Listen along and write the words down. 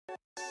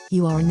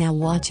You are now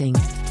watching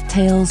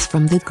Tales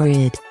from the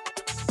Grid.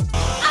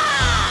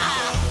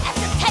 Ah!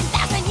 After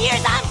 10,000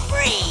 years, I'm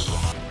free!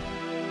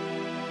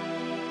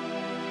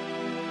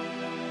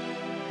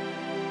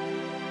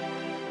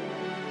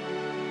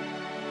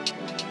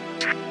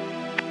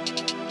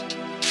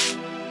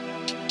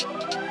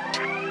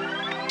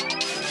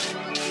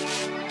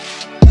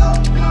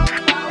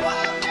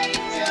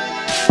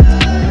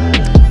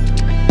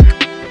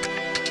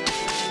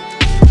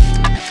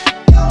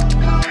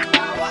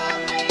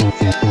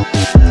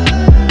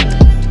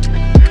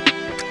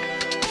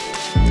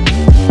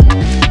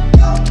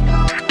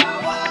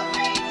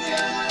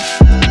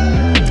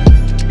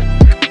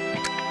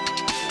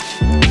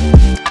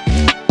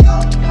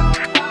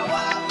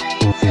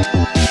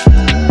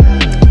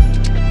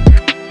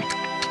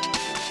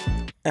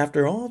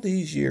 After all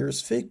these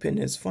years, FiGPiNS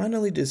has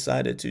finally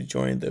decided to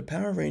join the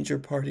Power Ranger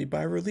party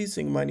by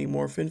releasing Mighty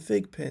Morphin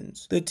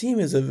FiGPiNS. The team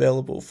is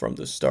available from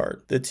the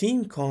start. The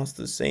team costs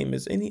the same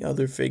as any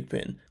other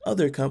FiGPiN.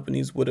 Other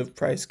companies would have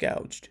price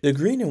gouged. The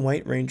green and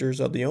white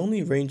Rangers are the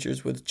only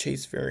Rangers with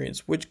chase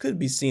variants, which could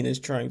be seen as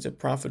trying to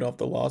profit off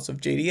the loss of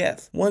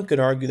JDF. One could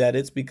argue that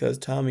it's because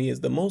Tommy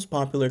is the most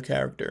popular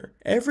character.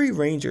 Every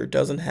Ranger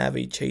doesn't have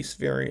a chase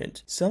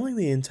variant. Selling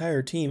the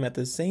entire team at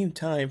the same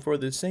time for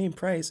the same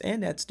price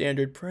and at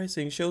standard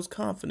pricing shows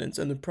confidence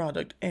in the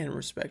product and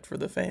respect for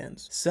the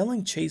fans.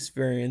 Selling chase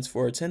variants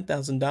for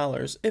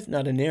 $10,000, if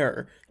not an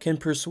error, can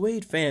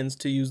persuade fans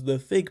to use the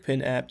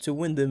FiGPiN app to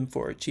win them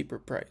for a cheaper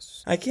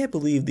price. I can't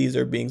believe these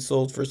are being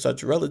sold for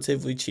such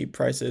relatively cheap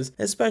prices,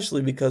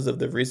 especially because of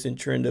the recent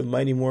trend of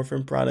Mighty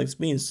Morphin products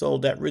being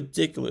sold at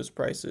ridiculous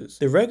prices.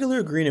 The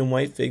regular green and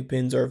white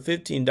FiGPiNs are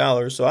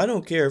 $15, so I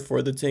don't care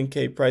for the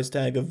 $10K price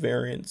tag of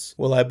variants.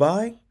 Will I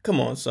buy? Come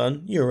on,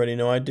 son, you already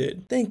know I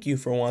did. Thank you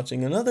for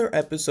watching another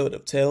episode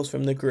of Tales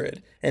from the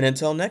Grid, and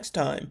until next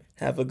time,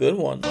 have a good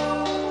one.